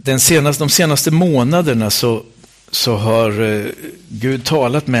de senaste månaderna så har Gud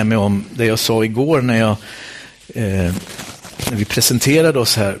talat med mig om det jag sa igår när vi presenterade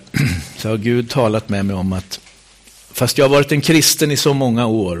oss här. Så har Gud talat med mig om att fast jag har varit en kristen i så många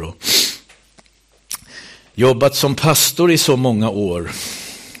år och jobbat som pastor i så många år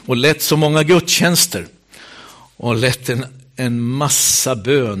och lett så många gudstjänster och lett en massa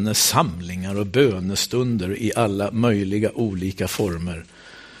bönesamlingar och bönestunder i alla möjliga olika former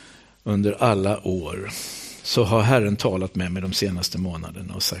under alla år, så har Herren talat med mig de senaste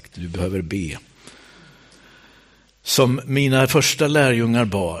månaderna och sagt: du behöver be. Som mina första lärjungar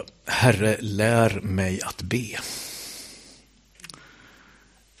bad: Herre, lär mig att be.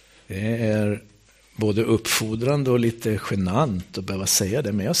 Det är både uppfordrande och lite genant att behöva säga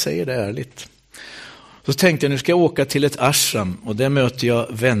det, men jag säger det ärligt. Så tänkte jag, nu ska jag åka till ett ashram och där möter jag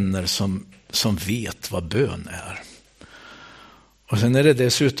vänner som vet vad bön är. Och sen är det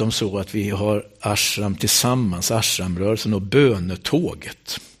dessutom så att vi har ashram tillsammans, ashramrörelsen och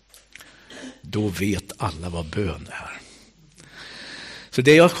bönetåget. Då vet alla vad bön är. Så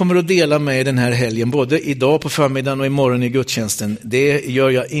det jag kommer att dela med den här helgen, både idag på förmiddagen och imorgon i gudstjänsten, det gör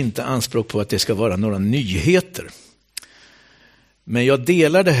jag inte anspråk på att det ska vara några nyheter. Men jag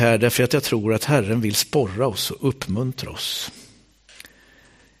delar det här därför att jag tror att Herren vill sporra oss och uppmuntra oss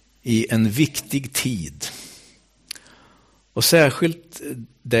i en viktig tid. Och särskilt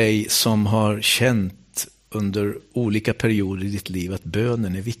dig som har känt under olika perioder i ditt liv att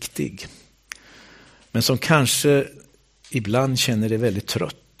bönen är viktig. Men som kanske ibland känner dig väldigt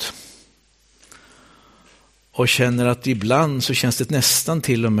trött. Och känner att ibland så känns det nästan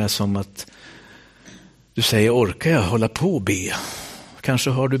till och med som att du säger: orkar jag hålla på och be? Kanske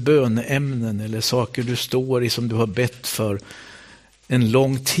har du böneämnen eller saker du står i som du har bett för en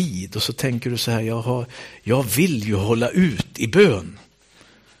lång tid. Och så tänker du så här: jag vill ju hålla ut i bön.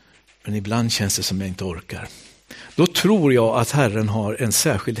 Men ibland känns det som jag inte orkar. Då tror jag att Herren har en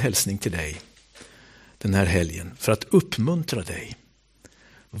särskild hälsning till dig den här helgen för att uppmuntra dig.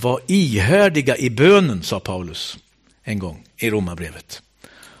 Var ihärdiga i bönen, sa Paulus en gång i Romarbrevet.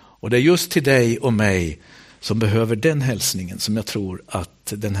 Och det är just till dig och mig som behöver den hälsningen som jag tror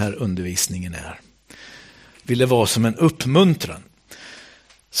att den här undervisningen är. Vill det vara som en uppmuntran.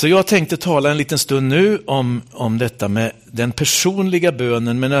 Så jag tänkte tala en liten stund nu om detta med den personliga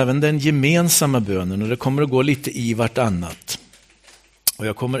bönen, men även den gemensamma bönen, och det kommer att gå lite i vartannat. Och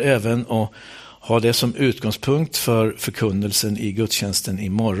jag kommer även att ha det som utgångspunkt för förkunnelsen i gudstjänsten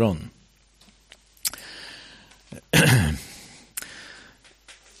imorgon.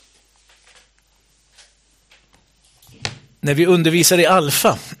 När vi undervisar i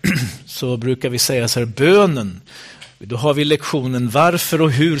alfa så brukar vi säga så här: bönen, då har vi lektionen varför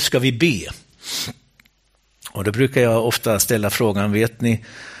och hur ska vi be? Och då brukar jag ofta ställa frågan: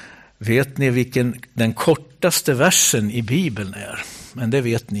 vet ni vilken den kortaste versen i Bibeln är? Men det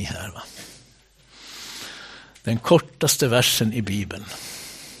vet ni här, va? Den kortaste versen i Bibeln.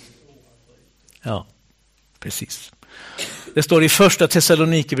 Ja, precis. Det står i första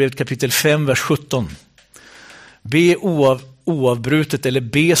Thessalonikerbrevet kapitel 5, vers 17. Be oavbrutet, eller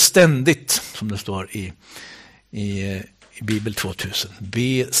be ständigt, som det står i Bibel 2000.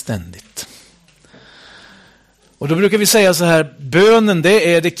 Be ständigt. Och då brukar vi säga så här: bönen,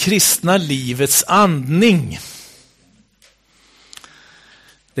 det är det kristna livets andning.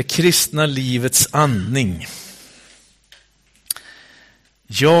 Det kristna livets andning.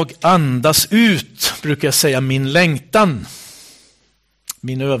 Jag andas ut, brukar jag säga, min längtan.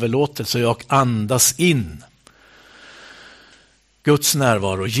 Min överlåtelse, jag andas in. Guds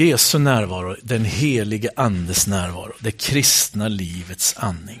närvaro, Jesu närvaro, den helige andes närvaro, det kristna livets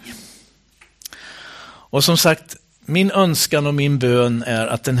andning. Och som sagt, min önskan och min bön är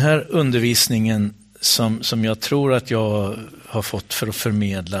att den här undervisningen som jag tror att jag har fått för att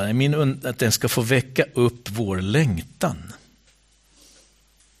förmedla, att den ska få väcka upp vår längtan.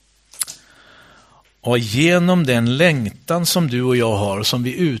 Och genom den längtan som du och jag har, och som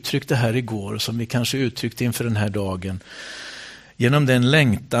vi uttryckte här igår, och som vi kanske uttryckte inför den här dagen, genom den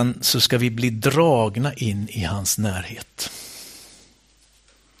längtan så ska vi bli dragna in i hans närhet.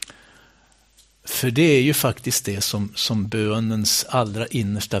 För det är ju faktiskt det som bönens allra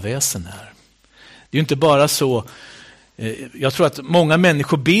innersta väsen är. Det är ju inte bara så. Jag tror att många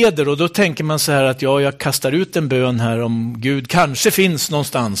människor beder och då tänker man så här att jag kastar ut en bön här om Gud kanske finns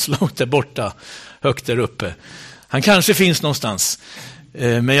någonstans långt där borta, högt där uppe. Han kanske finns någonstans,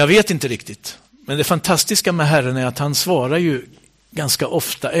 men jag vet inte riktigt. Men det fantastiska med Herren är att han svarar ju ganska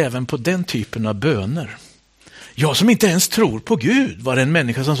ofta även på den typen av böner. Jag som inte ens tror på Gud, var en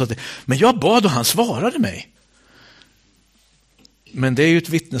människa som sa att men jag bad och han svarade mig. Men det är ju ett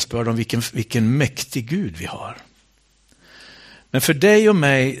vittnesbörd om vilken mäktig Gud vi har. Men för dig och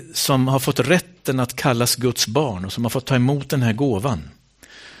mig som har fått rätten att kallas Guds barn och som har fått ta emot den här gåvan,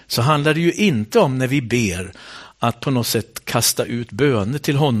 så handlar det ju inte om när vi ber att på något sätt kasta ut böner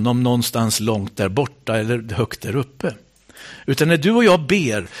till honom någonstans långt där borta eller högt där uppe. Utan när du och jag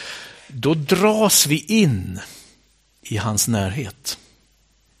ber, då dras vi in i hans närhet.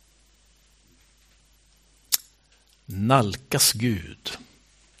 Nalkas Gud,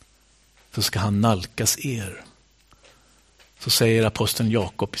 så ska han nalkas er. Så säger aposteln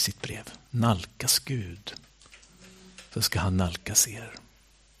Jakob i sitt brev. Nalkas Gud, så ska han nalkas er.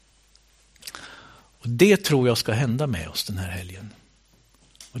 Och det tror jag ska hända med oss den här helgen.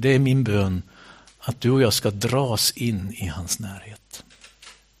 Och det är min bön, att du och jag ska dras in i hans närhet.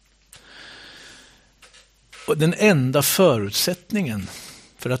 Och den enda förutsättningen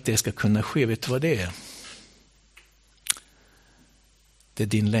för att det ska kunna ske, vet du vad det är? Det är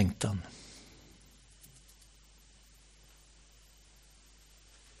din längtan.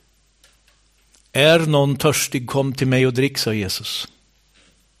 Är någon törstig, kom till mig och drick, sa Jesus.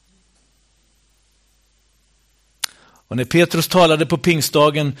 Och när Petrus talade på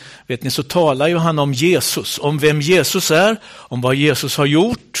pingstdagen, vet ni, så talar ju han om Jesus, om vem Jesus är, om vad Jesus har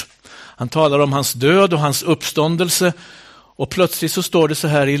gjort. Han talar om hans död och hans uppståndelse. Och plötsligt så står det så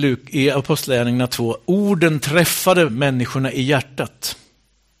här i Apostlagärningarna 2. Orden träffade människorna i hjärtat.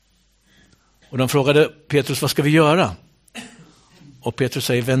 Och de frågade Petrus, vad ska vi göra? Och Petrus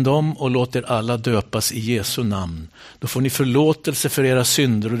säger, vänd om och låt er alla döpas i Jesu namn. Då får ni förlåtelse för era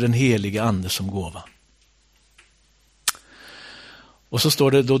synder och den heliga ande som gåva. Och så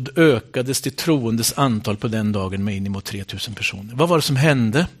står det, då ökades det troendes antal på den dagen med inemot 3000 personer. Vad var det som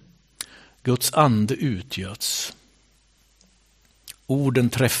hände? Guds ande utgöts. Orden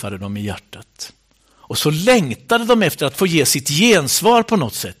träffade dem i hjärtat. Och så längtade de efter att få ge sitt gensvar på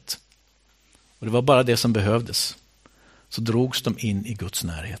något sätt. Och det var bara det som behövdes. Så drogs de in i Guds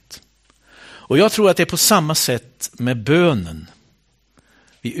närhet. Och jag tror att det är på samma sätt med bönen.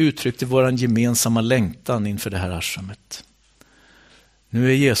 Vi uttryckte vår gemensamma längtan inför det här ashramet. Nu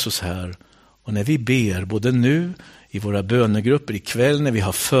är Jesus här, och när vi ber, både nu i våra bönegrupper, ikväll när vi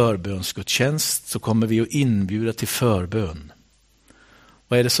har förbönsgudstjänst, så kommer vi att inbjuda till förbön.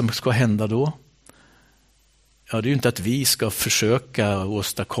 Vad är det som ska hända då? Ja, det är ju inte att vi ska försöka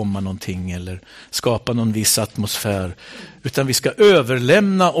åstadkomma någonting eller skapa någon viss atmosfär, utan vi ska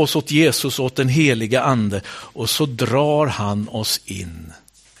överlämna oss åt Jesus, åt den heliga ande, och så drar han oss in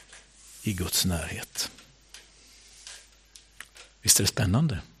i Guds närhet. Visst är det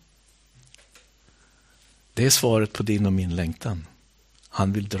spännande? Det är svaret på din och min längtan.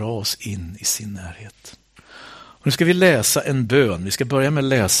 Han vill dra oss in i sin närhet. Och nu ska vi läsa en bön. Vi ska börja med att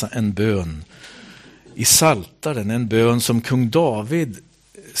läsa en bön i Psaltaren. En bön som kung David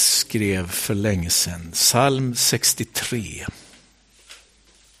skrev för länge sedan. Psalm 63.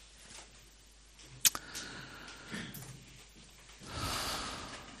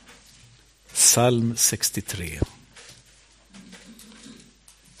 Psalm 63.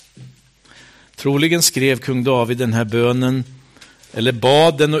 Troligen skrev kung David den här bönen, eller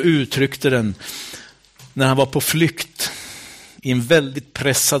bad den och uttryckte den, när han var på flykt i en väldigt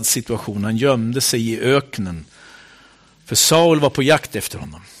pressad situation. Han gömde sig i öknen, för Saul var på jakt efter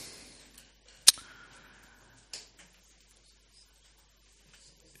honom.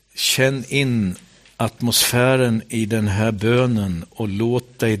 Känn in atmosfären i den här bönen och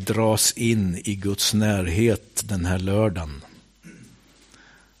låt dig dras in i Guds närhet den här lördagen.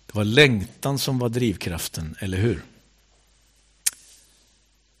 Det var längtan som var drivkraften, eller hur?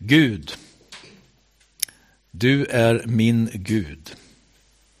 Gud, du är min Gud.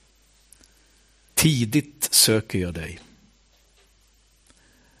 Tidigt söker jag dig.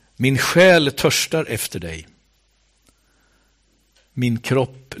 Min själ törstar efter dig. Min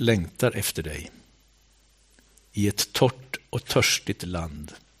kropp längtar efter dig. I ett torrt och törstigt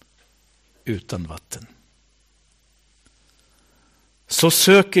land utan vatten. Så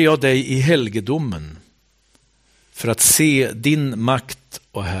söker jag dig i helgedomen för att se din makt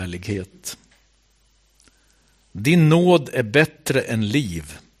och härlighet. Din nåd är bättre än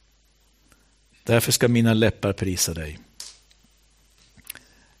liv. Därför ska mina läppar prisa dig.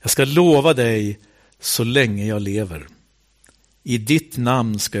 Jag ska lova dig så länge jag lever. I ditt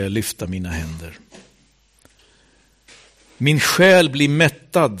namn ska jag lyfta mina händer. Min själ blir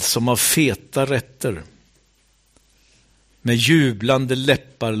mättad som av feta rätter. Med jublande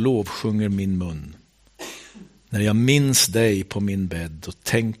läppar lovsjunger min mun. När jag minns dig på min bädd och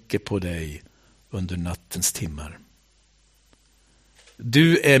tänker på dig under nattens timmar.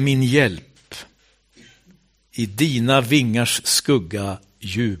 Du är min hjälp. I dina vingars skugga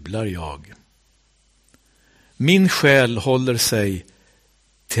jublar jag. Min själ håller sig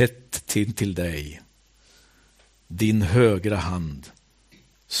tätt till dig. Din högra hand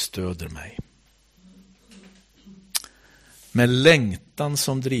stöder mig. Med längtan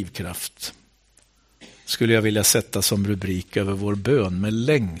som drivkraft skulle jag vilja sätta som rubrik över vår bön. Med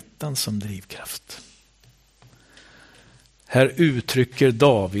längtan som drivkraft. Här uttrycker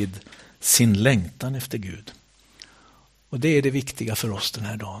David sin längtan efter Gud. Och det är det viktiga för oss den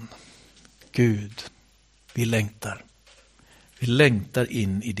här dagen. Gud, vi längtar. Vi längtar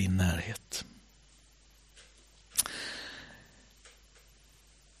in i din närhet.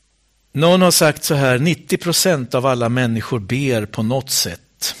 Någon har sagt så här, 90% av alla människor ber på något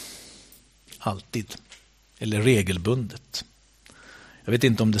sätt. Alltid. Eller regelbundet. Jag vet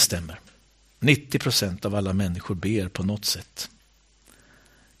inte om det stämmer. 90% av alla människor ber på något sätt.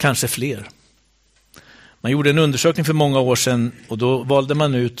 Kanske fler. Man gjorde en undersökning för många år sedan och då valde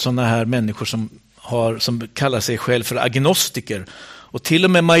man ut sådana här människor som kallar sig själv för agnostiker. Och till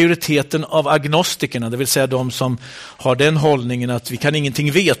och med majoriteten av agnostikerna, det vill säga de som har den hållningen att vi kan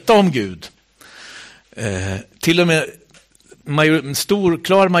ingenting veta om Gud. Till och med en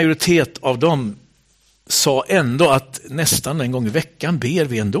klar majoritet av dem sa ändå att nästan en gång i veckan ber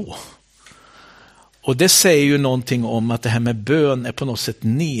vi ändå. Och det säger ju någonting om att det här med bön är på något sätt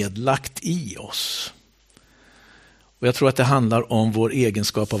nedlagt i oss. Och jag tror att det handlar om vår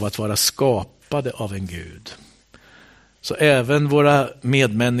egenskap av att vara skapade av en Gud. Så även våra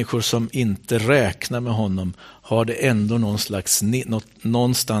medmänniskor som inte räknar med honom har det ändå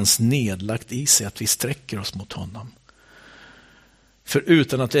någonstans nedlagt i sig att vi sträcker oss mot honom. För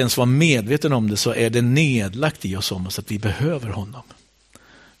utan att ens vara medveten om det så är det nedlagt i oss om oss att vi behöver honom.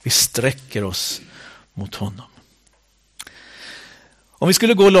 Vi sträcker oss mot honom. Om vi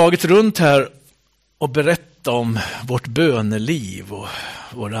skulle gå laget runt här och berätta om vårt böneliv och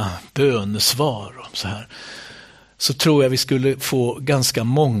våra bönesvar och så här, så tror jag vi skulle få ganska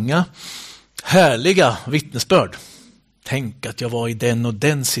många härliga vittnesbörd. Tänk att jag var i den och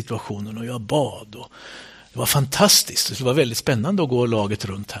den situationen och jag bad. Och det var fantastiskt. Det var väldigt spännande att gå laget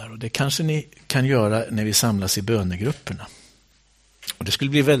runt här. Och det kanske ni kan göra när vi samlas i bönegrupperna. Och det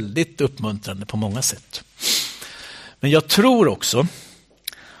skulle bli väldigt uppmuntrande på många sätt. Men jag tror också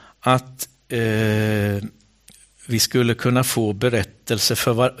att vi skulle kunna få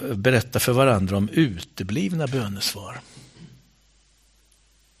berätta för varandra om uteblivna bönesvar.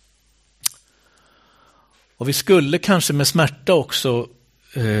 Och vi skulle kanske med smärta också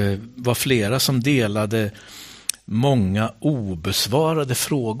vara flera som delade många obesvarade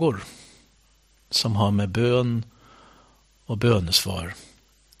frågor som har med bön och bönesvar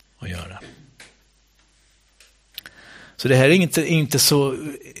att göra. Så det här är inte så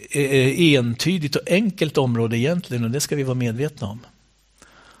entydigt och enkelt område egentligen, och det ska vi vara medvetna om.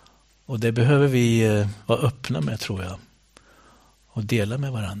 Och det behöver vi vara öppna med, tror jag, och dela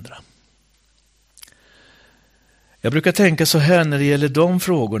med varandra. Jag brukar tänka så här när det gäller de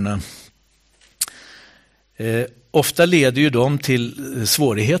frågorna. Ofta leder ju de till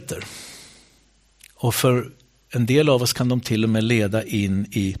svårigheter. Och för en del av oss kan de till och med leda in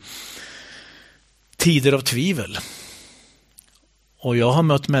i tider av tvivel. Och jag har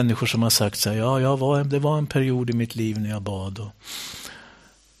mött människor som har sagt så här, det var en period i mitt liv när jag bad.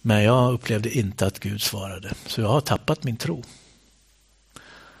 Men jag upplevde inte att Gud svarade. Så jag har tappat min tro.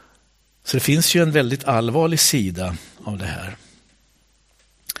 Så det finns ju en väldigt allvarlig sida av det här.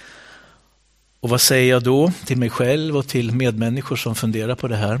 Och vad säger jag då till mig själv och till medmänniskor som funderar på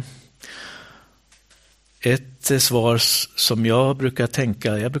det här? Ett svar som jag brukar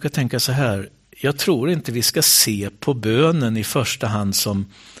tänka så här. Jag tror inte vi ska se på bönen i första hand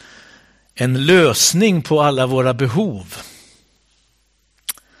som en lösning på alla våra behov.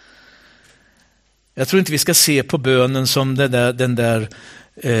 Jag tror inte vi ska se på bönen som den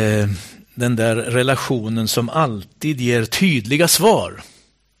där relationen som alltid ger tydliga svar.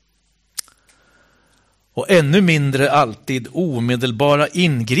 Och ännu mindre alltid omedelbara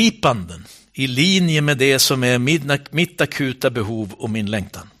ingripanden i linje med det som är mitt akuta behov och min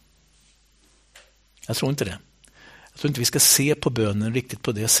längtan. Jag tror inte det. Jag tror inte vi ska se på bönen riktigt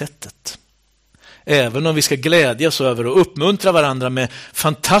på det sättet. Även om vi ska glädjas över och uppmuntra varandra med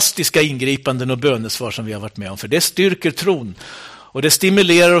fantastiska ingripanden och bönesvar som vi har varit med om. För det styrker tron och det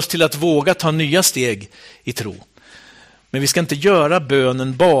stimulerar oss till att våga ta nya steg i tro. Men vi ska inte göra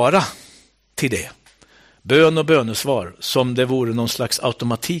bönen bara till det. Bön och bönesvar som det vore någon slags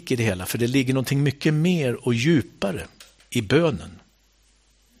automatik i det hela. För det ligger någonting mycket mer och djupare i bönen.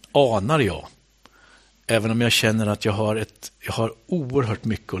 Anar jag. Även om jag känner att jag har oerhört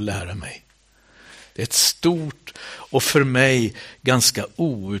mycket att lära mig. Det är ett stort och för mig ganska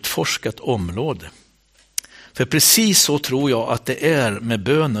outforskat område. För precis så tror jag att det är med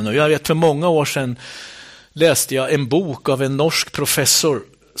bönen. Och jag vet, för många år sedan läste jag en bok av en norsk professor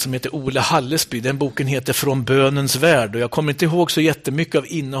som heter Ole Hallesby. Den boken heter Från bönens värld. Och jag kommer inte ihåg så jättemycket av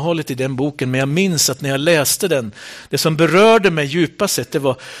innehållet i den boken, men jag minns att när jag läste den, det som berörde mig djupast sett, det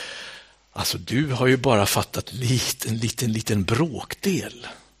var: alltså, du har ju bara fattat liten bråkdel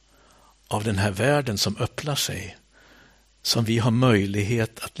av den här världen som öppnar sig, som vi har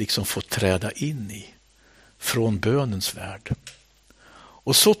möjlighet att liksom få träda in i från bönens värld.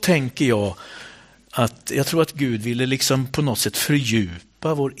 Och så tänker jag att jag tror att Gud ville liksom på något sätt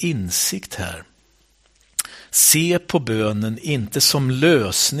fördjupa vår insikt här. Se på bönen inte som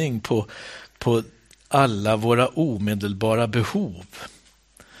lösning på alla våra omedelbara behov,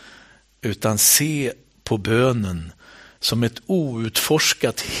 utan se på bönen som ett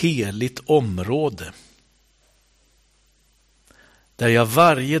outforskat heligt område där jag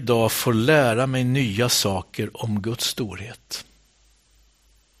varje dag får lära mig nya saker om Guds storhet.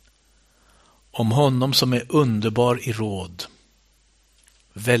 Om honom som är underbar i råd,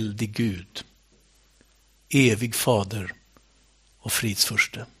 väldig Gud, evig fader och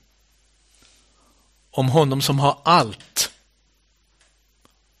fridsfurste. Om honom som har allt.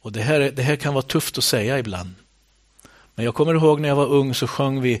 Och det här kan vara tufft att säga ibland. Men jag kommer ihåg när jag var ung så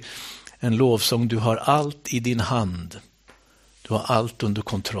sjöng vi en lovsång: du har allt i din hand. Du har allt under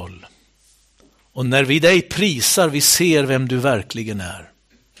kontroll. Och när vi dig prisar, vi ser vem du verkligen är.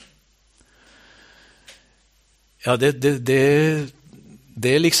 Ja,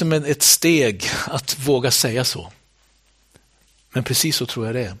 det är liksom ett steg att våga säga så. Men precis så tror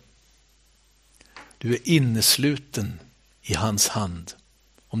jag det är. Du är innesluten i hans hand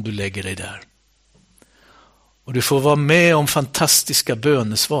om du lägger dig där. Och du får vara med om fantastiska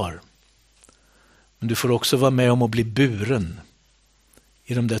bönesvar. Men du får också vara med om att bli buren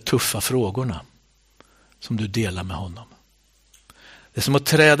i de där tuffa frågorna som du delar med honom. Det är som att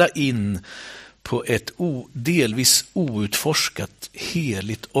träda in på ett delvis outforskat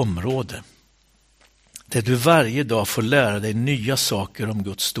heligt område där du varje dag får lära dig nya saker om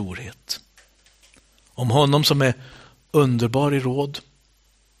Guds storhet. Om honom som är underbar i råd,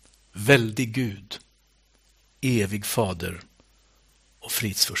 väldig Gud, evig fader och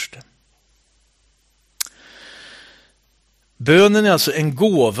fridsfurste. Bönen är alltså en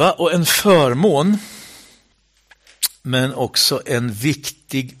gåva och en förmån, men också en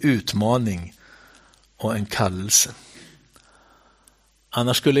viktig utmaning och en kallelse.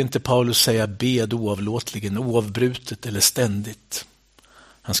 Annars skulle inte Paulus säga bed oavlåtligen, oavbrutet eller ständigt.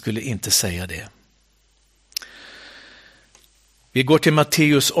 Han skulle inte säga det. Vi går till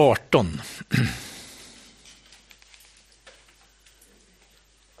Matteus 18.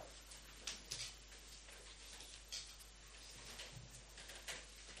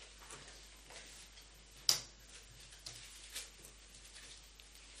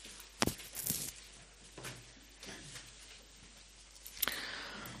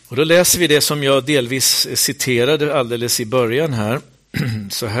 Och då läser vi det som jag delvis citerade alldeles i början här.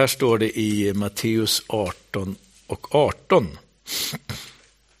 Så här står det i Matteus 18 och 18.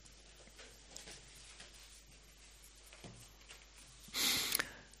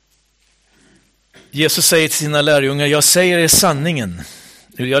 Jesus säger till sina lärjungar: jag säger er sanningen.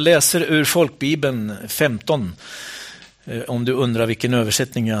 Jag läser ur Folkbibeln 15, om du undrar vilken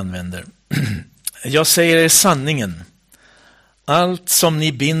översättning jag använder. Jag säger er sanningen. Allt som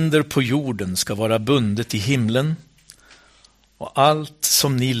ni binder på jorden ska vara bundet i himlen, och allt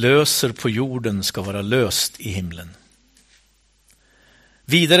som ni löser på jorden ska vara löst i himlen.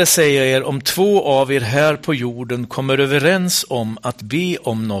 Vidare säger jag er, om 2 av er här på jorden kommer överens om att be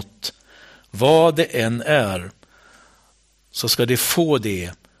om något, vad det än är, så ska de få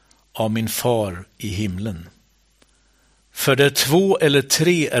det av min far i himlen. För där 2 eller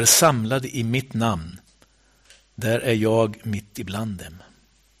 3 är samlade i mitt namn, där är jag mitt ibland dem.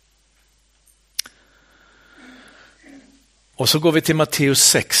 Och så går vi till Matteus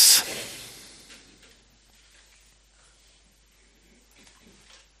 6.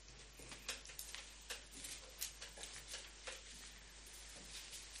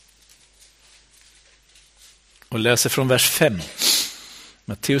 Och läser från vers 5.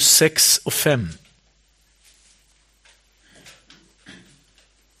 Matteus 6 och 5.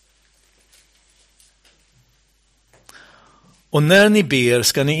 Och när ni ber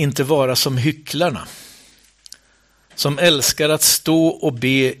ska ni inte vara som hycklarna, som älskar att stå och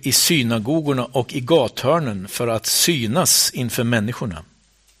be i synagogorna och i gathörnen för att synas inför människorna.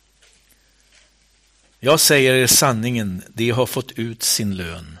 Jag säger er sanningen, de har fått ut sin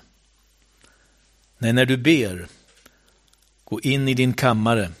lön. Nej, när du ber, gå in i din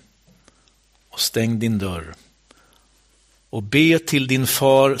kammare och stäng din dörr och be till din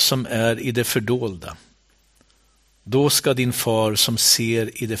far som är i det fördolda. Då ska din far som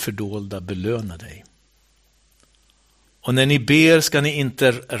ser i det fördolda belöna dig. Och när ni ber ska ni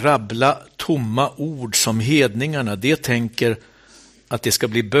inte rabbla tomma ord som hedningarna. De tänker att det ska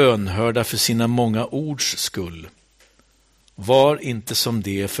bli bönhörda för sina många ords skull. Var inte som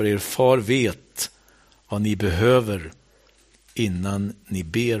det, för er far vet vad ni behöver innan ni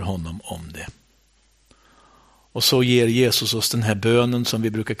ber honom om det. Och så ger Jesus oss den här bönen som vi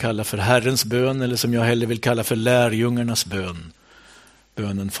brukar kalla för Herrens bön, eller som jag hellre vill kalla för lärjungarnas bön.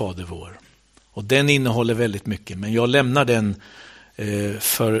 Bönen Fader vår. Och den innehåller väldigt mycket, men jag lämnar den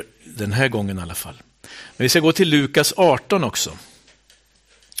för den här gången i alla fall. Men vi ska gå till Lukas 18 också.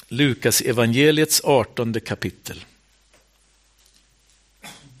 Lukas evangeliets 18 kapitel.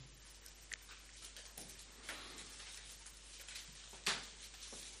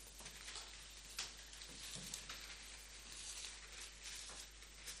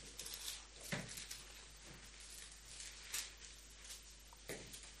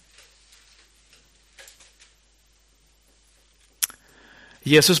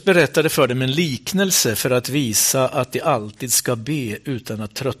 Jesus berättade för dem en liknelse för att visa att de alltid ska be utan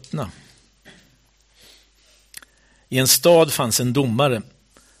att tröttna. I en stad fanns en domare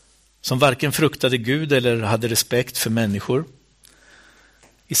som varken fruktade Gud eller hade respekt för människor.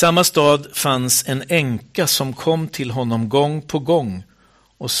 I samma stad fanns en änka som kom till honom gång på gång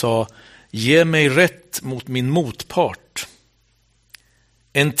och sa: ge mig rätt mot min motpart.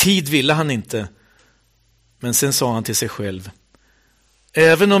 En tid ville han inte, men sen sa han till sig själv: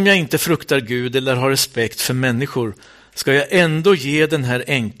 även om jag inte fruktar Gud eller har respekt för människor ska jag ändå ge den här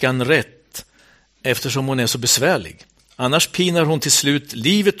änkan rätt, eftersom hon är så besvärlig. Annars pinar hon till slut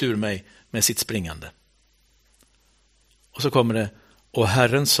livet ur mig med sitt springande. Och så kommer det: och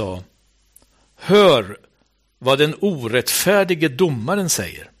Herren sa: hör vad den orättfärdige domaren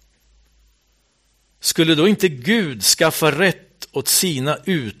säger. Skulle då inte Gud skaffa rätt åt sina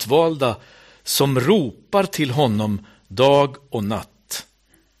utvalda som ropar till honom dag och natt?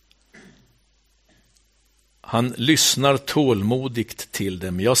 Han lyssnar tålmodigt till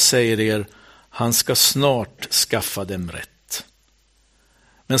dem. Jag säger er, han ska snart skaffa dem rätt.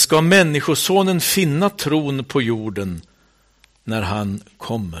 Men ska människosonen finna tron på jorden när han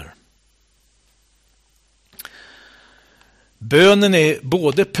kommer? Bönen är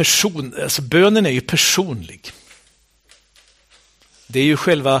bönen är ju personlig. Det är ju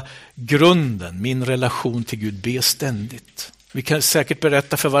själva grunden, min relation till Gud. Be ständigt. Vi kan säkert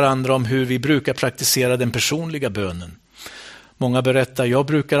berätta för varandra om hur vi brukar praktisera den personliga bönen. Många berättar: jag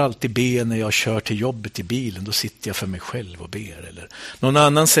brukar alltid be när jag kör till jobbet i bilen. Då sitter jag för mig själv och ber. Eller någon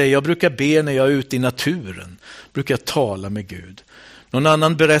annan säger: jag brukar be när jag är ute i naturen. Brukar jag tala med Gud. Någon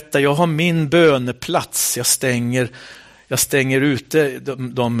annan berättar: jag har min böneplats. Jag stänger ute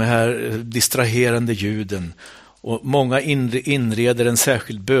de här distraherande ljuden. Och många inreder en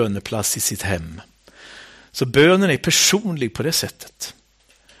särskild böneplats i sitt hem. Så bönen är personlig på det sättet.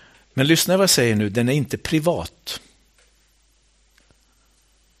 Men lyssna vad jag säger nu, den är inte privat.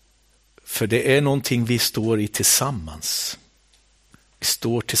 För det är någonting vi står i tillsammans. Vi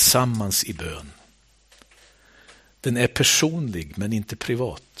står tillsammans i bön. Den är personlig men inte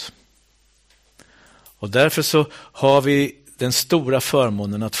privat. Och därför så har vi den stora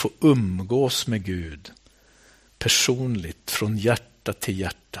förmånen att få umgås med Gud personligt, från hjärta till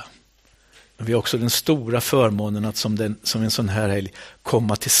hjärta. Men vi har också den stora förmånen att som en sån här helg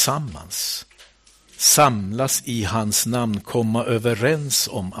komma tillsammans. Samlas i hans namn, komma överens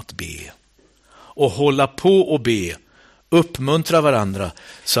om att be. Och hålla på och be. Uppmuntra varandra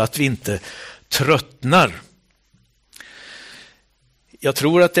så att vi inte tröttnar. Jag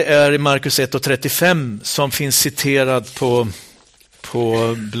tror att det är i Markus 1:35 som finns citerad på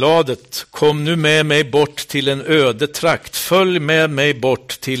bladet. Kom nu med mig bort till en öde trakt. Följ med mig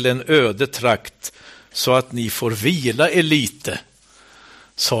bort till en öde trakt så att ni får vila er lite,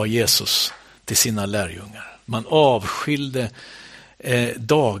 sa Jesus till sina lärjungar. Man avskilde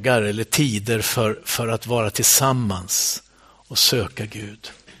dagar eller tider för att vara tillsammans och söka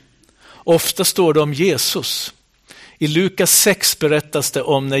Gud. Ofta står det om Jesus. I Lukas 6 berättas det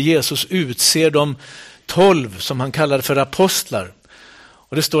om när Jesus utser de 12 som han kallade för apostlar.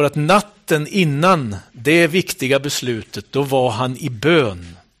 Och det står att natten innan det viktiga beslutet, då var han i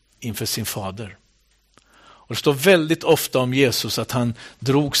bön inför sin fader. Och det står väldigt ofta om Jesus att han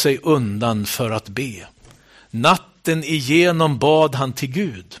drog sig undan för att be. Natten igenom bad han till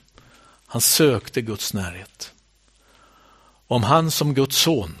Gud. Han sökte Guds närhet. Om han som Guds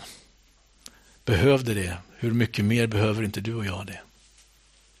son behövde det, hur mycket mer behöver inte du och jag det?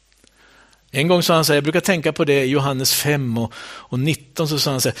 En gång sa han så här, jag brukar tänka på det i Johannes 5 och 19, så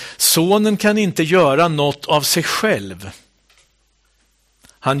sa han så här: sonen kan inte göra något av sig själv.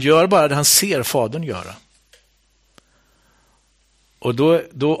 Han gör bara det han ser fadern göra. Och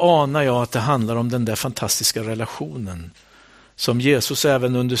då anar jag att det handlar om den där fantastiska relationen som Jesus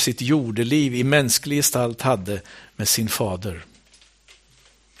även under sitt jordeliv i mänsklig gestalt hade med sin fader.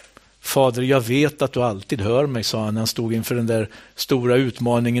 Fader, jag vet att du alltid hör mig, sa han när han stod inför den där stora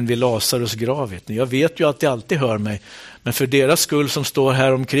utmaningen vid Lazarus grav. Jag vet ju att du alltid hör mig, men för deras skull som står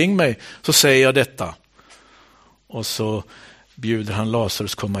här omkring mig så säger jag detta. Och så bjuder han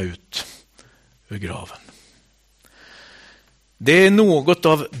Lazarus komma ut ur graven. Det är något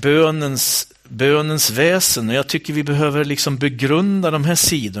av bönens väsen, och jag tycker vi behöver liksom begrunda de här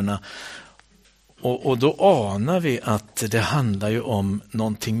sidorna. Och då anar vi att det handlar ju om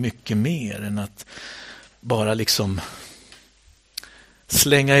någonting mycket mer än att bara liksom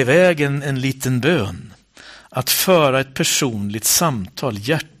slänga iväg en liten bön. Att föra ett personligt samtal,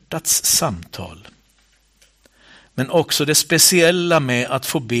 hjärtats samtal. Men också det speciella med att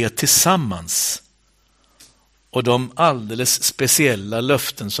få be tillsammans. Och de alldeles speciella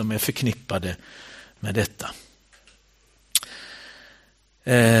löften som är förknippade med detta.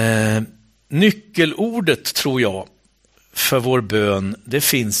 Nyckelordet, tror jag, för vår bön, det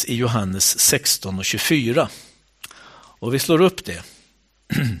finns i Johannes 16 och 24. Och vi slår upp det.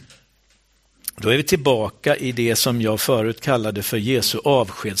 Då är vi tillbaka i det som jag förut kallade för Jesu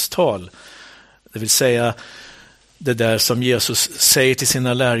avskedstal. Det vill säga det där som Jesus säger till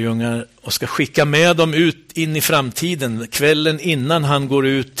sina lärjungar och ska skicka med dem ut in i framtiden, kvällen innan han går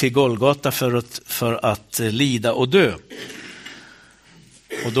ut till Golgata för att lida och dö.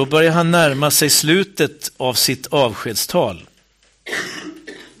 Och då börjar han närma sig slutet av sitt avskedstal.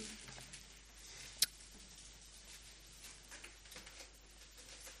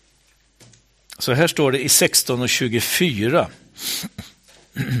 Så här står det i 16 och 24.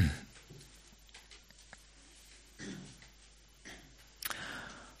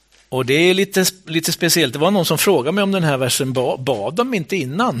 Och det är lite speciellt. Det var någon som frågade mig om den här versen. Bad de inte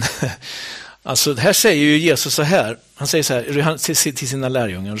innan? Alltså här säger ju Jesus så här. Han säger så här till sina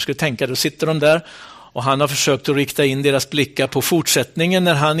lärjungar. Du ska tänka, då sitter de där och han har försökt att rikta in deras blickar på fortsättningen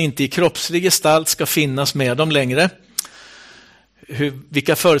när han inte i kroppslig gestalt ska finnas med dem längre.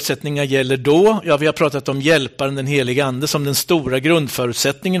 Vilka förutsättningar gäller då? Ja, vi har pratat om hjälparen, den heliga ande, som den stora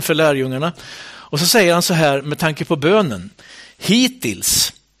grundförutsättningen för lärjungarna. Och så säger han så här med tanke på bönen.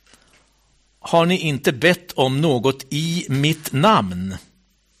 Hittills har ni inte bett om något i mitt namn.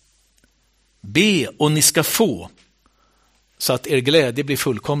 Be och ni ska få, så att er glädje blir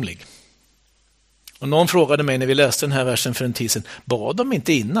fullkomlig. Och någon frågade mig när vi läste den här versen för en tid sedan, bad de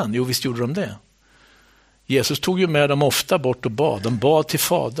inte innan? Jo, visst gjorde de det. Jesus tog ju med dem ofta bort och bad. De bad till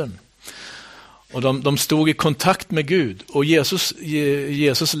Fadern. Och de stod i kontakt med Gud. Och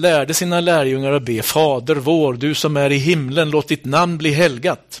Jesus lärde sina lärjungar att be, Fader vår, du som är i himlen, låt ditt namn bli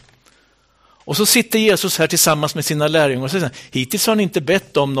helgat. Och så sitter Jesus här tillsammans med sina lärjungar och säger, hittills har ni inte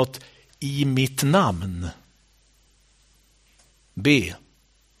bett om något i mitt namn. Be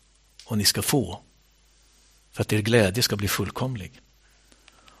och ni ska få, för att er glädje ska bli fullkomlig.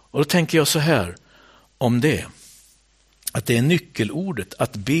 Och då tänker jag så här om det, att det är nyckelordet,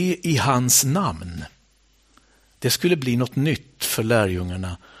 att be i hans namn. Det skulle bli något nytt för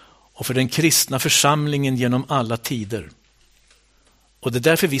lärjungarna och för den kristna församlingen genom alla tider. Och det är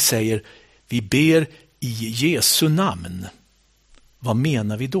därför vi säger, vi ber i Jesu namn. Vad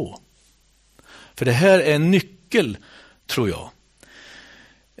menar vi då? För det här är en nyckel, tror jag.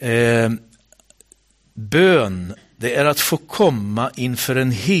 Bön, det är att få komma inför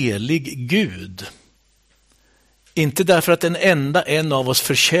en helig Gud. Inte därför att en av oss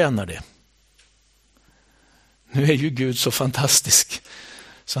förtjänar det. Nu är ju Gud så fantastisk,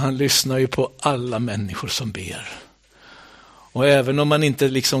 så han lyssnar ju på alla människor som ber. Och även om man inte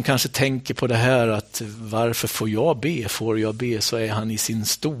liksom kanske tänker på det här att varför får jag be, så är han i sin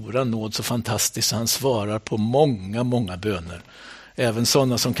stora nåd så fantastisk så han svarar på många, många böner. Även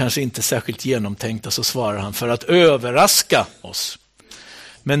sådana som kanske inte är särskilt genomtänkta, så svarar han för att överraska oss.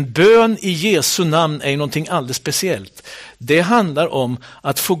 Men bön i Jesu namn är någonting alldeles speciellt. Det handlar om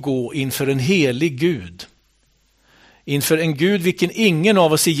att få gå inför en helig Gud. Inför en Gud vilken ingen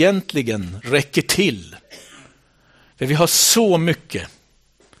av oss egentligen räcker till. För vi har så mycket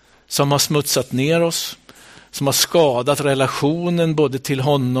som har smutsat ner oss, som har skadat relationen både till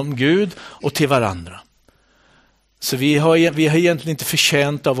honom, Gud, och till varandra. Så vi har egentligen inte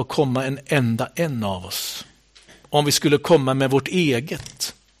förtjänt av att komma en av oss. Om vi skulle komma med vårt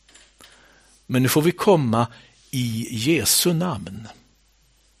eget. Men nu får vi komma i Jesu namn.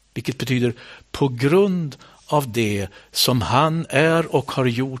 Vilket betyder på grund av det som han är och har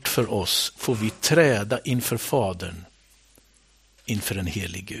gjort för oss får vi träda inför Fadern, inför en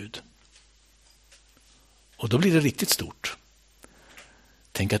helig Gud. Och då blir det riktigt stort.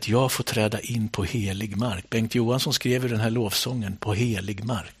 Tänk att jag får träda in på helig mark. Bengt Johansson skrev i den här lovsången, på helig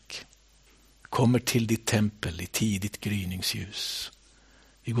mark. Kommer till ditt tempel i tidigt gryningsljus.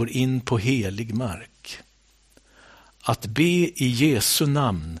 Vi går in på helig mark. Att be i Jesu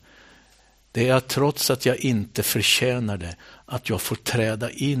namn, det är att trots att jag inte förtjänar det, att jag får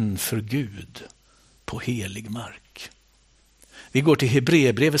träda in för Gud på helig mark. Vi går till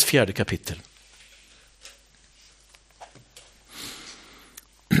Hebreerbrevets 4:e kapitel.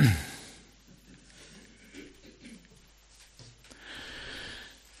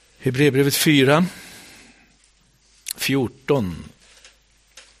 Hebreerbrevet 4:14.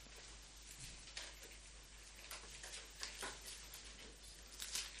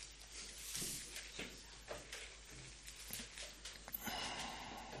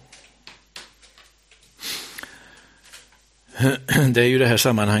 Det är ju det här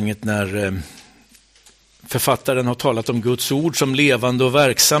sammanhanget när författaren har talat om Guds ord som levande och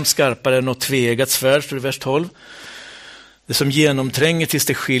verksamt, skarpare än något tveeggat svärd, står i vers 12. Det som genomtränger tills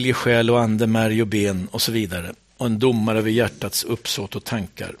det skiljer själ och ande, märg och ben och så vidare. Och en domare över hjärtats uppsåt och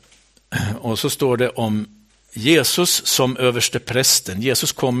tankar. Och så står det om Jesus som överste prästen.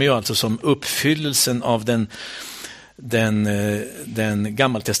 Jesus kommer ju alltså som uppfyllelsen av den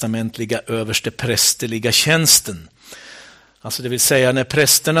gammaltestamentliga överste prästerliga tjänsten. Alltså det vill säga när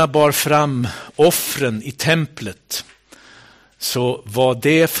prästerna bar fram offren i templet, så var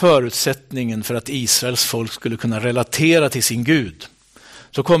det förutsättningen för att Israels folk skulle kunna relatera till sin Gud.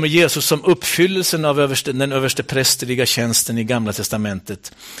 Så kommer Jesus som uppfyllelsen av den överste prästerliga tjänsten i Gamla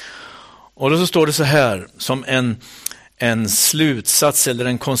testamentet. Och då så står det så här, som en slutsats eller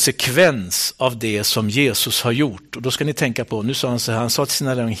en konsekvens av det som Jesus har gjort. Och då ska ni tänka på, nu sa han så här, han sa till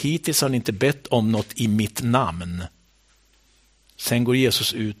sina lärjungar, hittills har ni inte bett om något i mitt namn. Sen går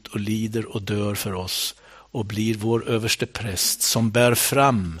Jesus ut och lider och dör för oss och blir vår överste präst som bär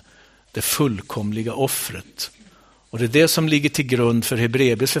fram det fullkomliga offret. Och det är det som ligger till grund för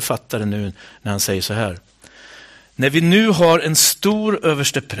Hebreerbrevets författare nu när han säger så här. När vi nu har en stor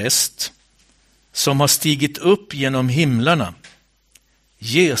överste präst som har stigit upp genom himlarna,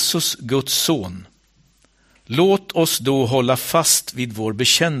 Jesus, Guds son, låt oss då hålla fast vid vår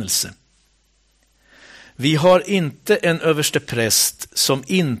bekännelse. Vi har inte en överste präst som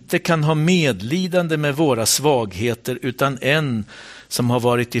inte kan ha medlidande med våra svagheter, utan en som har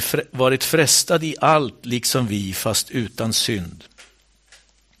varit frestad i allt liksom vi, fast utan synd.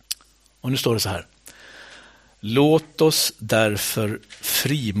 Och nu står det så här. Låt oss därför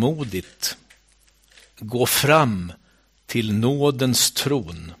frimodigt gå fram till nådens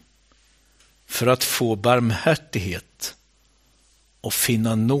tron för att få barmhärtighet och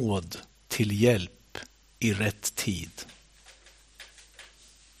finna nåd till hjälp i rätt tid.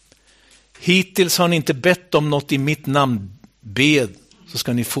 Hittills har ni inte bett om något i mitt namn. Be, så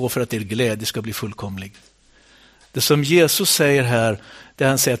ska ni få för att er glädje ska bli fullkomlig. Det som Jesus säger här, det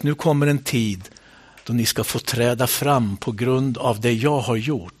han säger att nu kommer en tid då ni ska få träda fram på grund av det jag har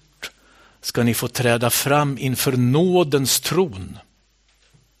gjort. Ska ni få träda fram inför nådens tron.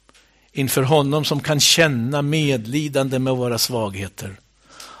 Inför honom som kan känna medlidande med våra svagheter.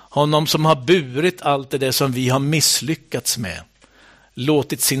 Honom som har burit allt det som vi har misslyckats med.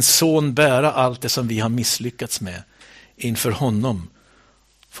 Låtit sin son bära allt det som vi har misslyckats med. Inför honom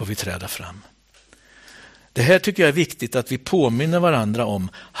får vi träda fram. Det här tycker jag är viktigt att vi påminner varandra om.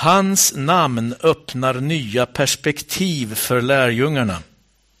 Hans namn öppnar nya perspektiv för lärjungarna.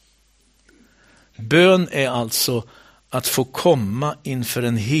 Bön är alltså att få komma inför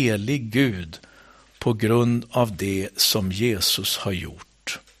en helig Gud på grund av det som Jesus har gjort.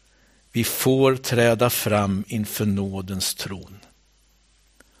 Vi får träda fram inför nådens tron.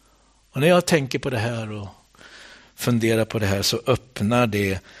 Och när jag tänker på det här och funderar på det här, så öppnar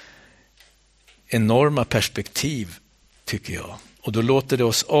det enorma perspektiv, tycker jag. Och då låter det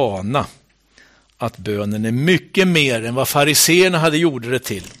oss ana att bönen är mycket mer än vad fariseerna hade gjort det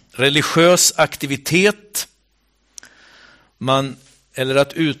till. Religiös aktivitet, eller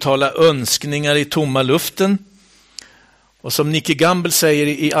att uttala önskningar i tomma luften. Och som Nicky Gamble säger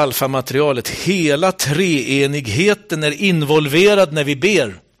i alfamaterialet, hela treenigheten är involverad när vi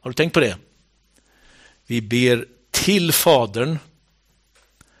ber. Har du tänkt på det? Vi ber till Fadern,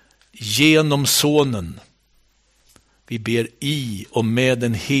 genom Sonen. Vi ber i och med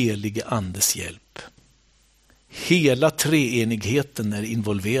den helige Andes hjälp. Hela treenigheten är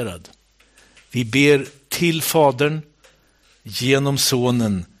involverad. Vi ber till Fadern genom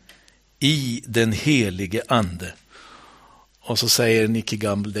Sonen i den helige ande. Och så säger Nicky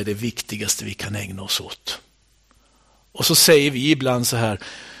Gamble, det är det viktigaste vi kan ägna oss åt. Och så säger vi ibland så här,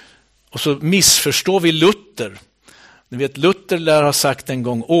 och så missförstår vi Luther. Ni vet, Luther lär ha sagt en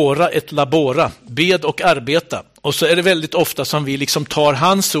gång, ora et labora, bed och arbeta. Och så är det väldigt ofta som vi liksom tar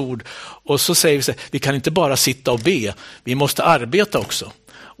hans ord och så säger vi så här, vi kan inte bara sitta och be, vi måste arbeta också.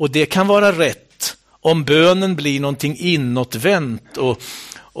 Och det kan vara rätt om bönen blir någonting inåtvänt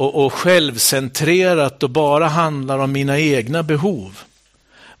och självcentrerat och bara handlar om mina egna behov.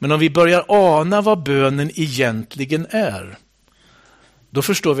 Men om vi börjar ana vad bönen egentligen är, då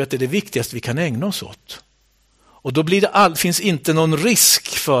förstår vi att det är det viktigaste vi kan ägna oss åt. Och då blir det finns inte någon risk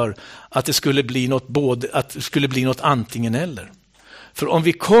för att det skulle bli något antingen eller. För om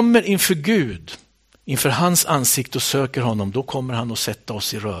vi kommer inför Gud, inför hans ansikte och söker honom, då kommer han att sätta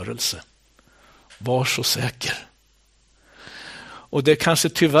oss i rörelse. Var så säker. Och det är kanske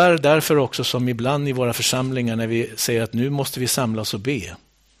tyvärr därför också som ibland i våra församlingar när vi säger att nu måste vi samlas och be,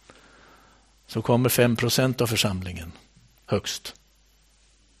 så kommer 5% av församlingen högst.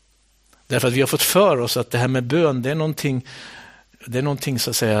 Därför att vi har fått för oss att det här med bön, det är någonting så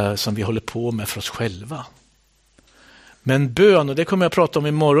att säga som vi håller på med för oss själva. Men bön, och det kommer jag prata om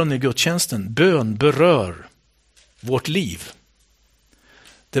imorgon i gudstjänsten, bön berör vårt liv.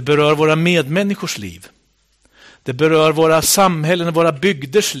 Det berör våra medmänniskors liv. Det berör våra samhällen och våra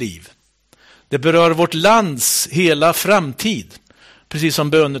bygders liv. Det berör vårt lands hela framtid. Precis som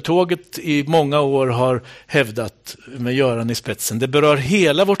bönetåget i många år har hävdat med Göran i spetsen. Det berör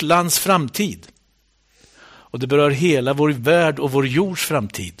hela vårt lands framtid. Och det berör hela vår värld och vår jords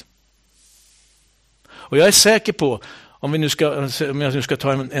framtid. Och jag är säker på, om jag nu ska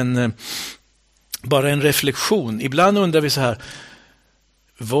ta bara en reflektion. Ibland undrar vi så här,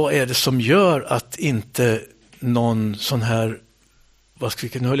 vad är det som gör att inte någon sån här,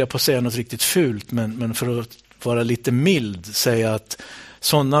 nu höll jag på att säga något riktigt fult, men för att vara lite mild säga att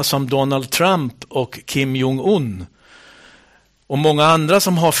sådana som Donald Trump och Kim Jong-un och många andra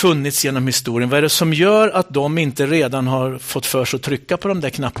som har funnits genom historien, vad är det som gör att de inte redan har fått för sig att trycka på de där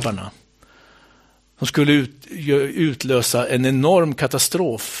knapparna som skulle utlösa en enorm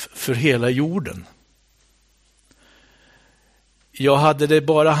katastrof för hela jorden? Jag hade det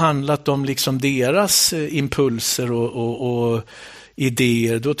bara handlat om liksom deras impulser och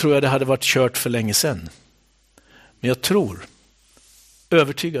idéer, då tror jag det hade varit kört för länge sedan. Men jag tror,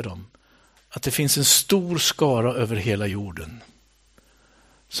 övertygad om, att det finns en stor skara över hela jorden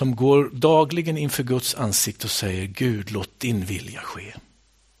som går dagligen inför Guds ansikte och säger, Gud, låt din vilja ske.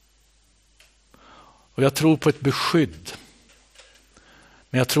 Och jag tror på ett beskydd.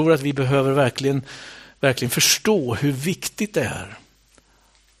 Men jag tror att vi behöver verkligen förstå hur viktigt det är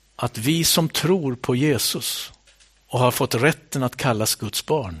att vi som tror på Jesus och har fått rätten att kallas Guds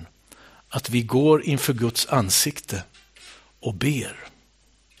barn, att vi går inför Guds ansikte och ber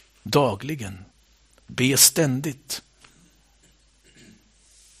dagligen. Be ständigt,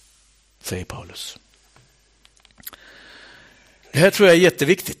 säger Paulus. Det här tror jag är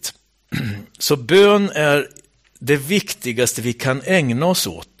jätteviktigt. Så bön är det viktigaste vi kan ägna oss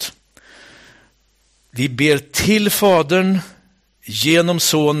åt. Vi ber till Fadern genom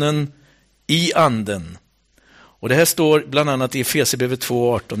Sonen i anden. Och det här står bland annat i Efesierbrevet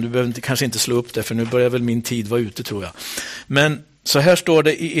 2:18. Du behöver kanske inte slå upp det, för nu börjar väl min tid vara ute, tror jag. Men så här står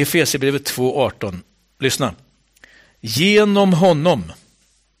det i Efesierbrevet 2:18. Lyssna. Genom honom,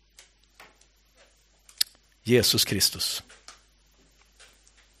 Jesus Kristus,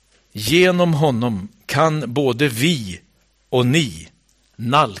 genom honom kan både vi och ni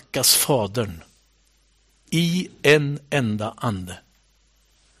nalkas Fadern i en enda ande.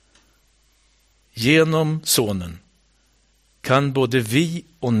 Genom Sonen kan både vi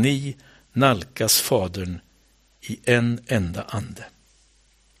och ni nalkas Fadern i en enda ande.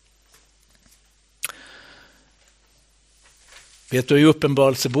 Vet du, i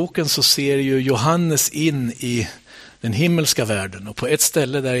Uppenbarelseboken så ser ju Johannes in i den himmelska världen, och på ett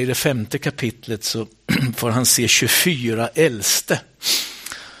ställe där i det 5:e kapitlet så får han se 24 äldste.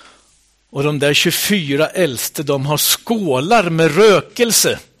 Och de där 24 äldste, de har skålar med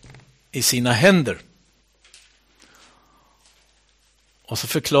rökelse i sina händer. Och så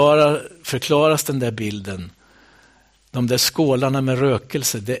förklaras den där bilden. De där skålarna med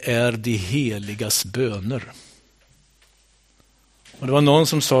rökelse, det är de heligas böner. Och det var någon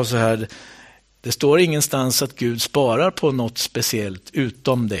som sa så här, det står ingenstans att Gud sparar på något speciellt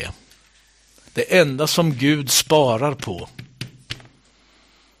utom det. Det enda som Gud sparar på,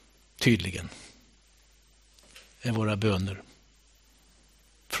 tydligen, är våra böner.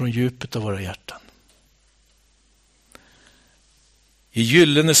 från djupet av våra hjärtan. I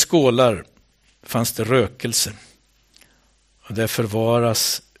gyllene skålar fanns det rökelse, och där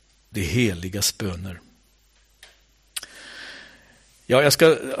förvaras det heligas böner. Ja, jag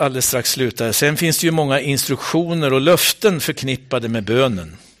ska alldeles strax sluta. Sen finns det ju många instruktioner och löften förknippade med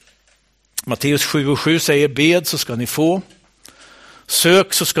bönen. Matteus 7:7 säger: bed så ska ni få,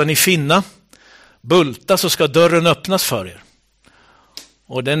 sök så ska ni finna, bulta så ska dörren öppnas för er.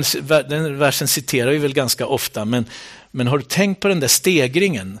 Och den versen citerar vi väl ganska ofta, men har du tänkt på den där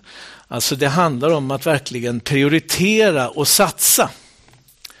stegringen? Alltså det handlar om att verkligen prioritera och satsa.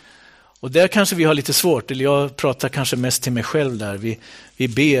 Och där kanske vi har lite svårt, eller jag pratar kanske mest till mig själv där. Vi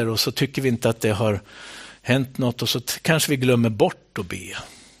ber och så tycker vi inte att det har hänt något, och så kanske vi glömmer bort att be.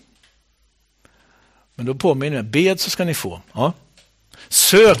 Men då påminner jag, bed så ska ni få. Ja.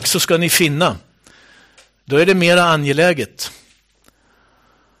 Sök så ska ni finna. Då är det mera angeläget.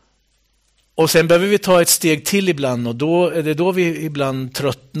 Och sen behöver vi ta ett steg till ibland, och då är det då vi ibland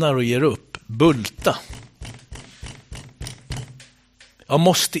tröttnar och ger upp. Bulta. Jag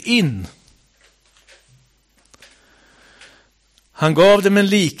måste in. Han gav dem en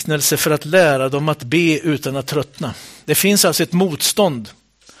liknelse för att lära dem att be utan att tröttna. Det finns alltså ett motstånd.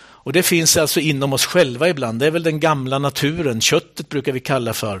 Och det finns alltså inom oss själva ibland. Det är väl den gamla naturen. Köttet brukar vi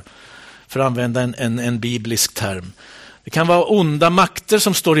kalla för att använda en biblisk term. Det kan vara onda makter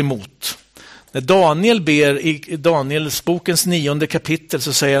som står emot. När Daniel ber i Daniels bokens 9:e kapitel,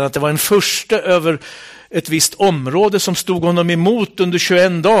 så säger han att det var en furste över ett visst område som stod honom emot under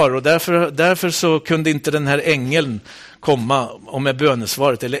 21 dagar, och därför så kunde inte den här ängeln komma och med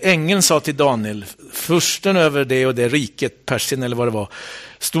bönesvaret. Eller ängeln sa till Daniel: fursten över det och det riket, Persien eller vad det var,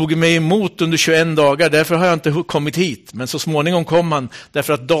 stod mig emot under 21 dagar, därför har jag inte kommit hit. Men så småningom kom han,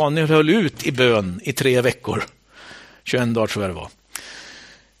 därför att Daniel höll ut i bön i 3 veckor. 21 dagar tror jag det var.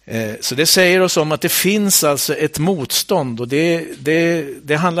 Så det säger oss om att det finns alltså ett motstånd, och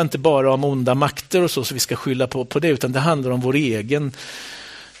det handlar inte bara om onda makter och så vi ska skylla på det, utan det handlar om vår egen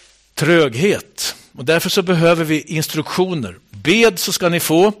tröghet. Och därför så behöver vi instruktioner. Bed så ska ni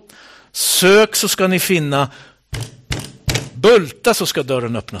få, sök så ska ni finna, bulta så ska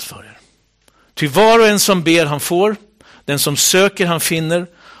dörren öppnas för er. Ty var och en som ber han får, den som söker han finner,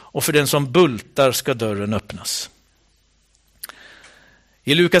 och för den som bultar ska dörren öppnas.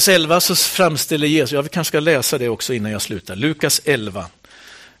 I Lukas 11 så framställer Jesus, jag kanske ska läsa det också innan jag slutar. Lukas 11,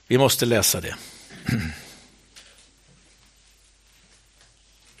 vi måste läsa det.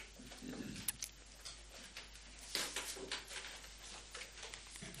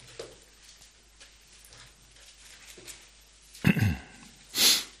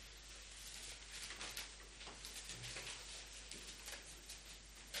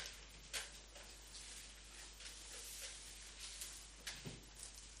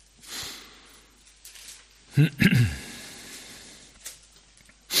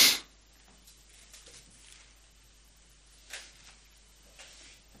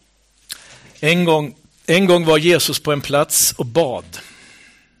 En gång var Jesus på en plats och bad.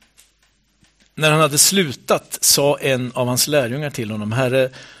 När han hade slutat sa en av hans lärjungar till honom: Herre,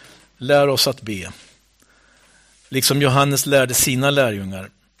 lär oss att be. Liksom Johannes lärde sina lärjungar.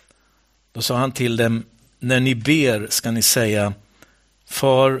 Då sa han till dem: när ni ber ska ni säga: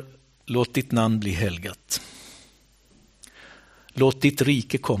 Far, låt ditt namn bli helgat. Låt ditt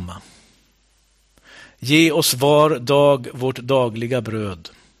rike komma. Ge oss var dag vårt dagliga bröd.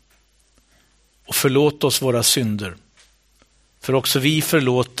 Och förlåt oss våra synder, för också vi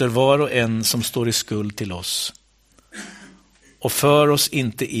förlåter var och en som står i skuld till oss. Och för oss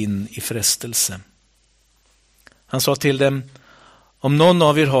inte in i frestelse. Han sa till dem: om någon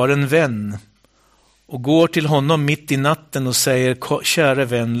av er har en vän och går till honom mitt i natten och säger: käre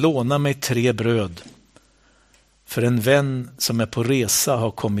vän, låna mig 3 bröd. För en vän som är på resa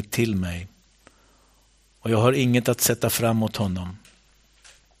har kommit till mig, och jag har inget att sätta fram åt honom.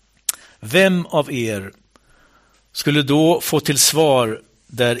 Vem av er skulle då få till svar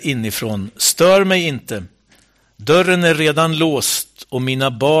där inifrån: stör mig inte, dörren är redan låst och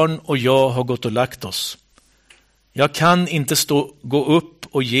mina barn och jag har gått och lagt oss. Jag kan inte gå upp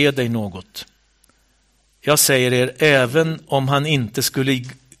och ge dig något. Jag säger er, även om han inte skulle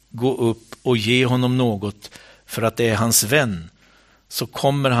gå upp och ge honom något för att det är hans vän, så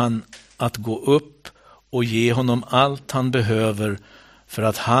kommer han att gå upp och ge honom allt han behöver, för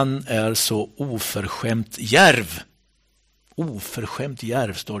att han är så oförskämt djärv. Oförskämt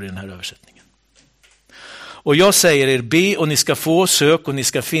djärv står det i den här översättningen. Och jag säger er, be och ni ska få, sök och ni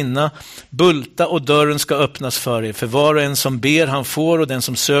ska finna, bulta och dörren ska öppnas för er. För var och en som ber han får, och den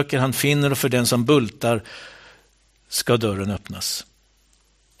som söker han finner, och för den som bultar ska dörren öppnas.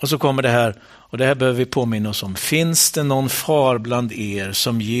 Och så kommer det här, och det här behöver vi påminna oss om. Finns det någon far bland er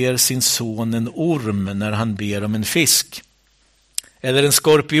som ger sin son en orm när han ber om en fisk? Eller en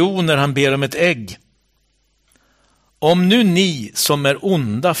skorpion när han ber om ett ägg? Om nu ni som är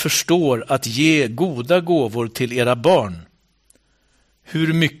onda förstår att ge goda gåvor till era barn,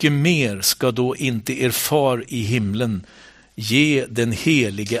 hur mycket mer ska då inte er far i himlen ge den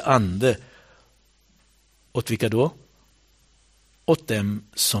helige ande åt vilka då? Åt dem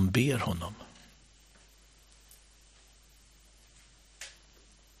som ber honom.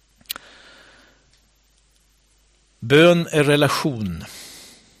 Bön är relation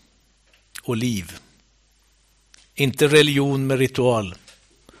och liv. Inte religion med ritual.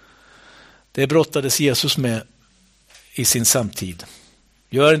 Det brottades Jesus med i sin samtid.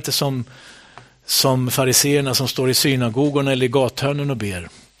 Gör inte som fariseerna som står i synagogorna eller i gathörnen och ber.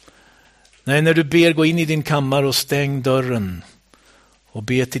 Nej, när du ber, gå in i din kammare och stäng dörren och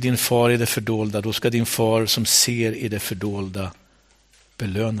be till din far i det fördolda. Då ska din far som ser i det fördolda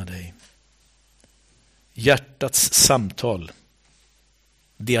belöna dig. Hjärtats samtal,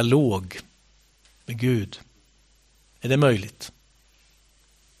 dialog med Gud. Är det möjligt?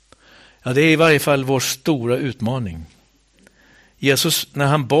 Ja, det är i varje fall vår stora utmaning. Jesus, när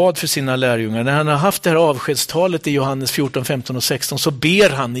han bad för sina lärjungar, när han har haft det här avskedstalet i Johannes 14, 15 och 16, så ber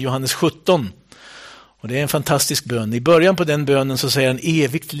han i Johannes 17. Och det är en fantastisk bön. I början på den bönen så säger han: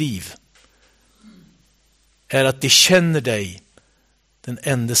 evigt liv är att de känner dig, den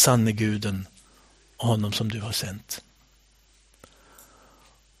enda sanne guden, och honom som du har sänt.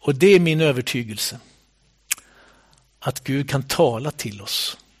 Och det är min övertygelse, att Gud kan tala till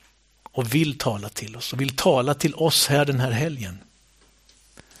oss och vill tala till oss och vill tala till oss här den här helgen.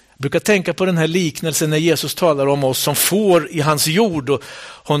 Jag brukar tänka på den här liknelsen när Jesus talar om oss som får i hans jord och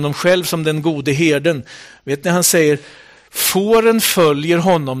honom själv som den gode herden. Vet ni, han säger: fåren följer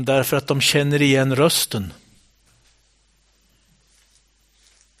honom därför att de känner igen rösten.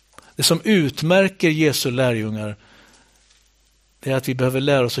 Det som utmärker Jesu lärjungar, det är att vi behöver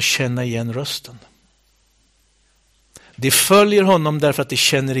lära oss att känna igen rösten. De följer honom därför att de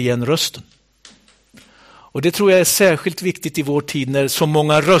känner igen rösten. Och det tror jag är särskilt viktigt i vår tid när så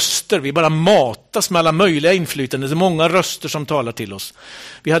många röster, vi bara matas med alla möjliga inflytanden. Det är många röster som talar till oss.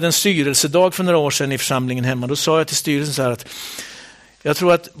 Vi hade en styrelsedag för några år sedan i församlingen hemma. Då sa jag till styrelsen så här att jag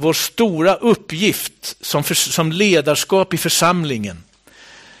tror att vår stora uppgift som ledarskap i församlingen,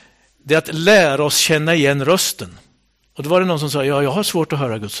 det är att lära oss känna igen rösten. Och då var det någon som sa: ja, jag har svårt att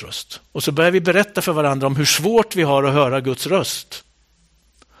höra Guds röst. Och så började vi berätta för varandra om hur svårt vi har att höra Guds röst.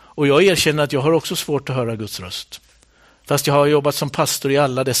 Och jag erkänner att jag har också svårt att höra Guds röst. Fast jag har jobbat som pastor i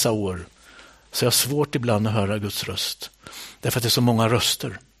alla dessa år, så jag har svårt ibland att höra Guds röst. Därför att det är så många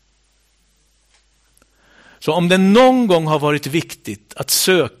röster. Så om det någon gång har varit viktigt att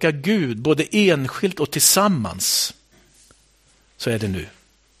söka Gud, både enskilt och tillsammans, så är det nu.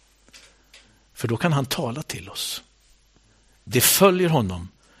 För då kan han tala till oss. Det följer honom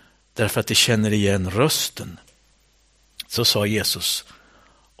därför att de känner igen rösten. Så sa Jesus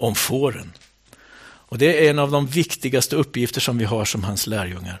om fåren. Och det är en av de viktigaste uppgifter som vi har som hans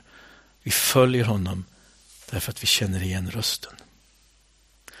lärjungar. Vi följer honom därför att vi känner igen rösten.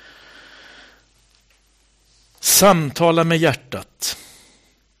 Samtala med hjärtat.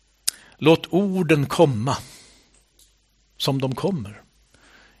 Låt orden komma som de kommer.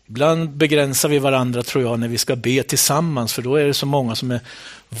 Ibland begränsar vi varandra, tror jag, när vi ska be tillsammans, för då är det så många som är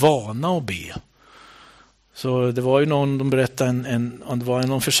vana att be. Så det var ju någon, de berättade det var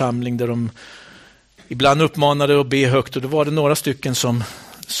någon församling där de ibland uppmanade att be högt, och då var det några stycken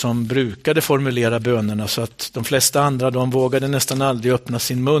som brukade formulera bönerna, så att de flesta andra, de vågade nästan aldrig öppna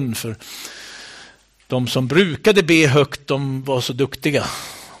sin mun, för de som brukade be högt, de var så duktiga.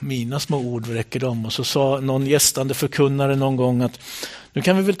 Mina små ord räcker dem. Och så sa någon gästande förkunnare någon gång att nu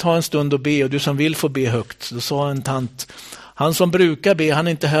kan vi väl ta en stund och be, och du som vill få be högt. Då sa en tant: han som brukar be, han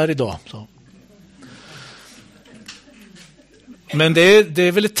är inte här idag. Så. Men det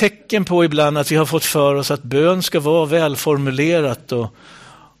är väl ett tecken på ibland att vi har fått för oss att bön ska vara välformulerat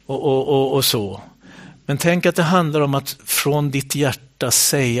och så. Men tänk att det handlar om att från ditt hjärta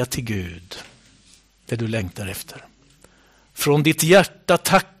säga till Gud det du längtar efter. Från ditt hjärta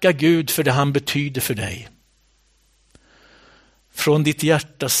tacka Gud för det han betyder för dig. Från ditt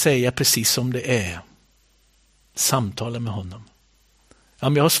hjärta säga precis som det är. Samtala med honom. Ja,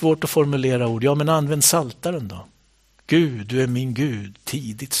 men jag har svårt att formulera ord. Ja, men använd Psaltaren då. Gud, du är min Gud.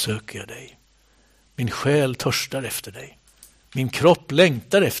 Tidigt söker jag dig. Min själ törstar efter dig. Min kropp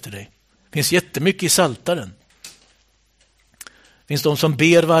längtar efter dig. Det finns jättemycket i Psaltaren. Det finns de som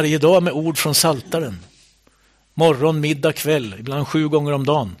ber varje dag med ord från Psaltaren. Morgon, middag, kväll, ibland 7 gånger om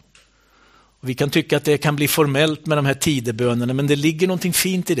dagen. Och vi kan tycka att det kan bli formellt med de här tidebönerna, men det ligger någonting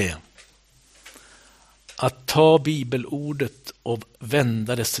fint i det. Att ta bibelordet och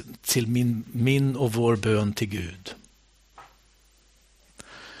vända det till min och vår bön till Gud.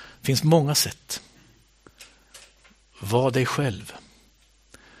 Det finns många sätt. Var dig själv.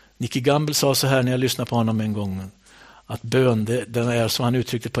 Nicky Gamble sa så här när jag lyssnade på honom en gång, att bön, den är, som han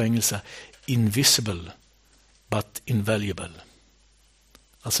uttryckte på engelska, invisible but invaluable.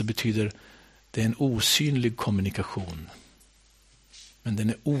 Alltså betyder det är en osynlig kommunikation, men den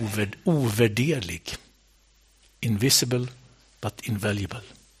är ovärderlig. Invisible but invaluable.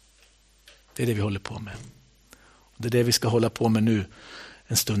 Det är det vi håller på med. Och det är det vi ska hålla på med nu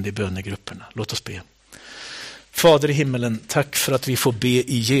en stund i bönegrupperna. Låt oss be. Fader i himmelen, tack för att vi får be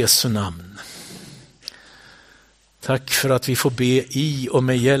i Jesu namn. Tack för att vi får be i och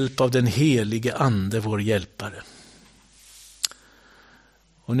med hjälp av den helige ande, vår hjälpare.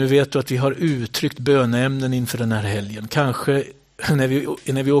 Och nu vet du att vi har uttryckt böneämnen inför den här helgen. Kanske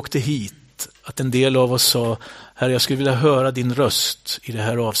när vi åkte hit, att en del av oss sa, Herre, jag skulle vilja höra din röst i det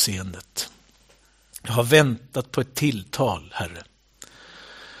här avseendet. Jag har väntat på ett tilltal, Herre.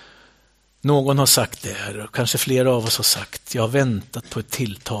 Någon har sagt det, Herre, och kanske flera av oss har sagt, jag har väntat på ett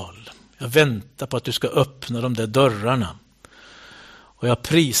tilltal. Jag väntar på att du ska öppna de där dörrarna. Och jag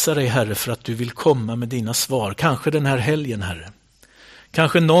prisar dig, Herre, för att du vill komma med dina svar. Kanske den här helgen, Herre.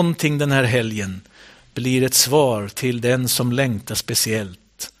 Kanske någonting den här helgen blir ett svar till den som längtar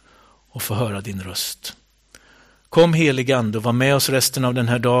speciellt och får höra din röst. Kom helige ande och var med oss resten av den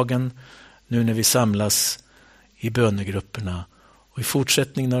här dagen, nu när vi samlas i bönegrupperna. Och i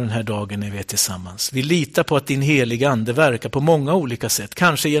fortsättningen av den här dagen när vi är tillsammans. Vi litar på att din heliga ande verkar på många olika sätt.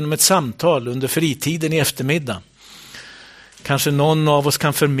 Kanske genom ett samtal under fritiden i eftermiddag. Kanske någon av oss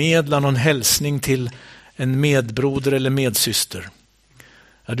kan förmedla någon hälsning till en medbroder eller medsyster.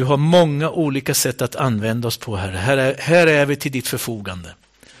 Ja, du har många olika sätt att använda oss på, Herre. Här är vi till ditt förfogande.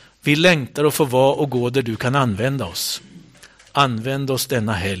 Vi längtar att få vara och gå där du kan använda oss. Använd oss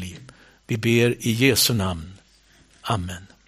denna helg. Vi ber i Jesu namn. Amen.